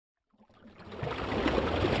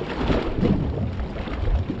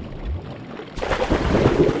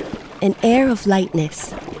An Air of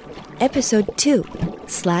Lightness. Episode 2,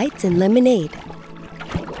 Slides and Lemonade.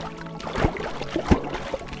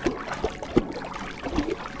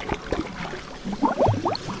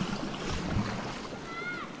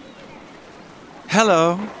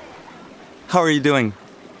 Hello. How are you doing?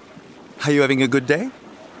 Are you having a good day?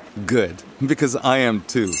 Good, because I am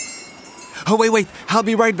too. Oh, wait, I'll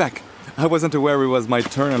be right back. I wasn't aware it was my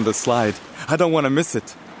turn on the slide. I don't want to miss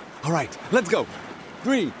it. All right, let's go.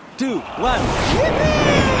 3, 2, 1.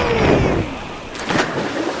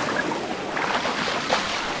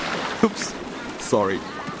 Oops, sorry.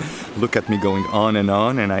 Look at me going on, and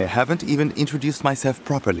I haven't even introduced myself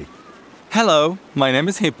properly. Hello, my name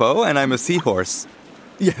is Hippo, and I'm a seahorse.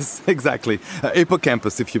 Yes, exactly.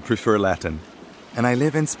 Hippocampus, if you prefer Latin. And I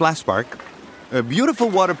live in Splash Park, a beautiful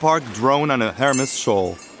water park drawn on a Hermes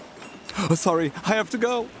shoal. Oh, sorry, I have to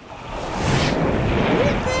go.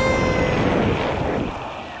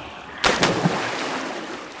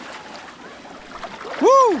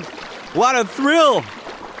 Woo! What a thrill!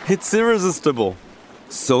 It's irresistible.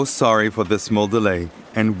 So sorry for the small delay,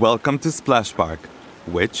 and welcome to Splash Park,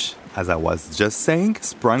 which, as I was just saying,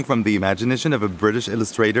 sprung from the imagination of a British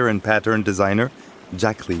illustrator and pattern designer,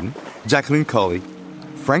 Jacqueline Colley.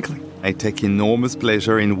 Frankly, I take enormous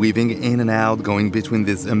pleasure in weaving in and out, going between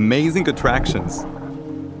these amazing attractions.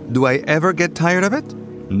 Do I ever get tired of it?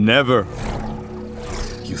 Never.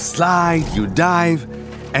 You slide, you dive,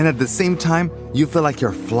 and at the same time, you feel like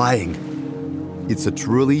you're flying. It's a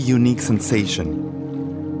truly unique sensation.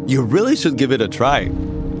 You really should give it a try.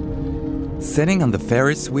 Sitting on the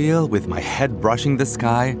Ferris wheel with my head brushing the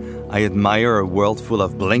sky, I admire a world full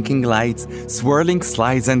of blinking lights, swirling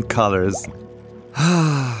slides and colors.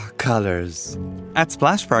 Colors. At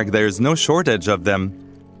Splash Park, there's no shortage of them.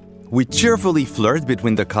 We cheerfully flirt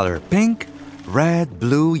between the color pink, red,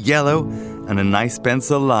 blue, yellow, and a nice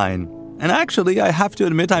pencil line. And actually, I have to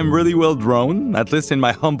admit I'm really well drawn, at least in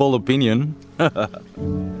my humble opinion.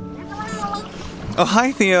 Oh,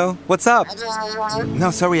 hi, Theo. What's up?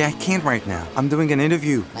 No, sorry, I can't right now. I'm doing an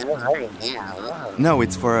interview. No,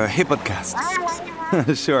 it's for a Hippodcast.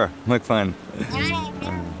 Sure, look fun.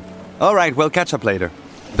 All right, we'll catch up later.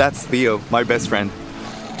 That's Theo, my best friend.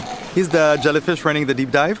 He's the jellyfish running the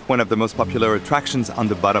deep dive, one of the most popular attractions on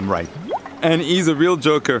the bottom right. And he's a real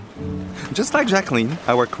joker. Just like Jacqueline,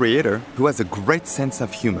 our creator, who has a great sense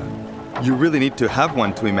of humor. You really need to have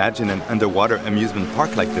one to imagine an underwater amusement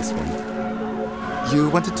park like this one. You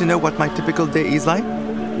wanted to know what my typical day is like?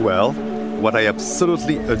 Well, what I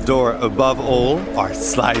absolutely adore above all are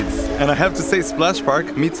slides. And I have to say Splash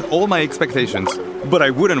Park meets all my expectations. But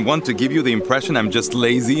I wouldn't want to give you the impression I'm just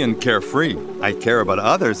lazy and carefree. I care about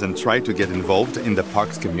others and try to get involved in the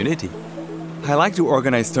park's community. I like to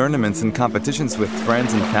organize tournaments and competitions with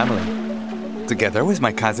friends and family. Together with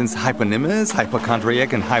my cousins Hyponymus,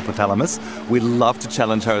 Hypochondriac, and Hypothalamus, we love to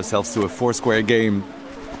challenge ourselves to a foursquare game.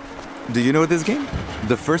 Do you know this game?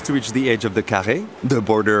 The first to reach the edge of the carré, the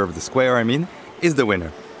border of the square, is the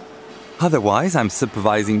winner. Otherwise, I'm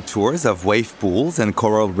supervising tours of wave pools and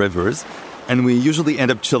coral rivers, and we usually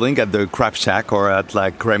end up chilling at the Crab Shack or at La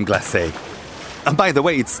Crème Glacée. And by the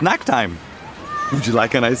way, it's snack time. Would you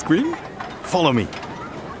like an ice cream? Follow me.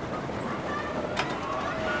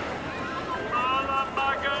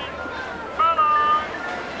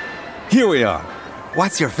 Here we are.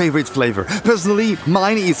 What's your favorite flavor? Personally,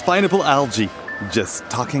 mine is pineapple algae. Just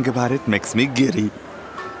talking about it makes me giddy.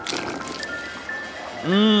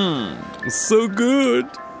 So good.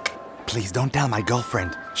 Please don't tell my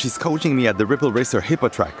girlfriend. She's coaching me at the Ripple Racer Hippo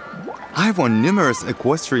Track. I've won numerous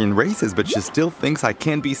equestrian races, but she still thinks I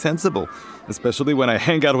can't be sensible, especially when I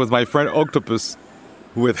hang out with my friend Octopus.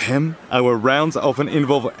 With him, our rounds often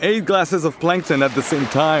involve 8 glasses of plankton at the same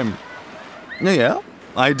time. Yeah,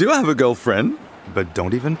 I do have a girlfriend. But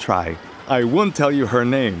don't even try. I won't tell you her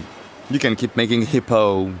name. You can keep making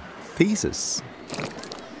hippo thesis.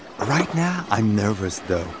 Right now, I'm nervous,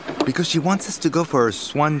 though, because she wants us to go for a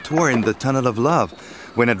swan tour in the Tunnel of Love,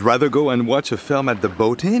 when I'd rather go and watch a film at the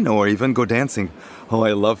Boat Inn or even go dancing. Oh,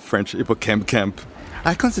 I love French hippocamp camp.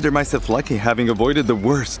 I consider myself lucky having avoided the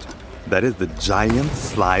worst. That is the giant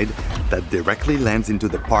slide that directly lands into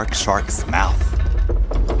the park shark's mouth.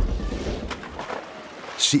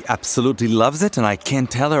 She absolutely loves it, and I can't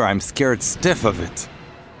tell her I'm scared stiff of it.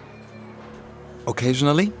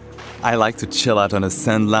 Occasionally, I like to chill out on a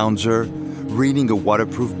sand lounger, reading a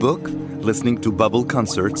waterproof book, listening to bubble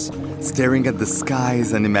concerts, staring at the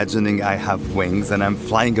skies and imagining I have wings and I'm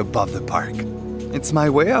flying above the park. It's my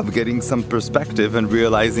way of getting some perspective and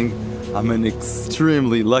realizing I'm an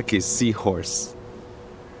extremely lucky seahorse.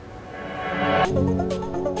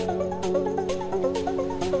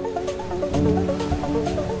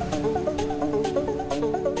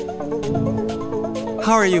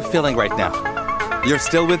 how are you feeling right now? You're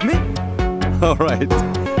still with me? All right.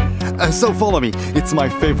 So follow me. It's my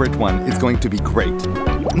favorite one. It's going to be great.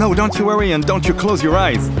 No, don't you worry and don't you close your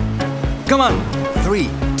eyes. Come on. 3,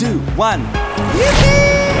 2, 1.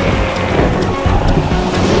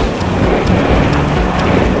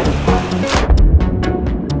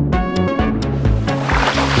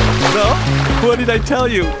 So, what did I tell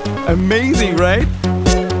you? Amazing, right?